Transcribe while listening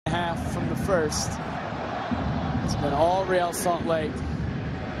first. It's been all Real Salt Lake.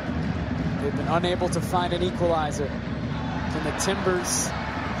 They've been unable to find an equalizer. Can the Timbers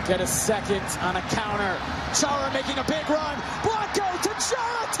get a second on a counter? Chara making a big run. Blanco to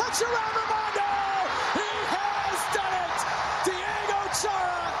Chara, touch around Armando. He has done it. Diego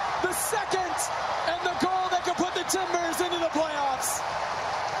Chara, the second, and the goal that could put the Timbers into the playoffs.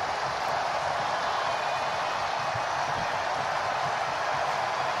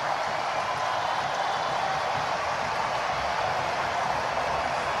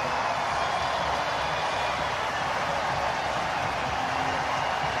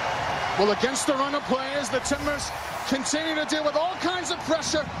 Well, against the run of players, the Timbers continue to deal with all kinds of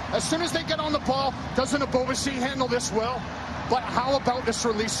pressure. As soon as they get on the ball, doesn't Abobasi handle this well? But how about this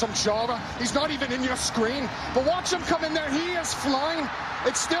release from Chara? He's not even in your screen. But watch him come in there. He is flying.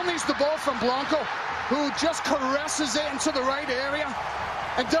 It still needs the ball from Blanco, who just caresses it into the right area.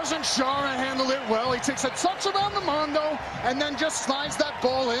 And doesn't Chara handle it well? He takes a touch around the Mondo and then just slides that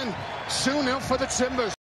ball in. 2-0 for the Timbers.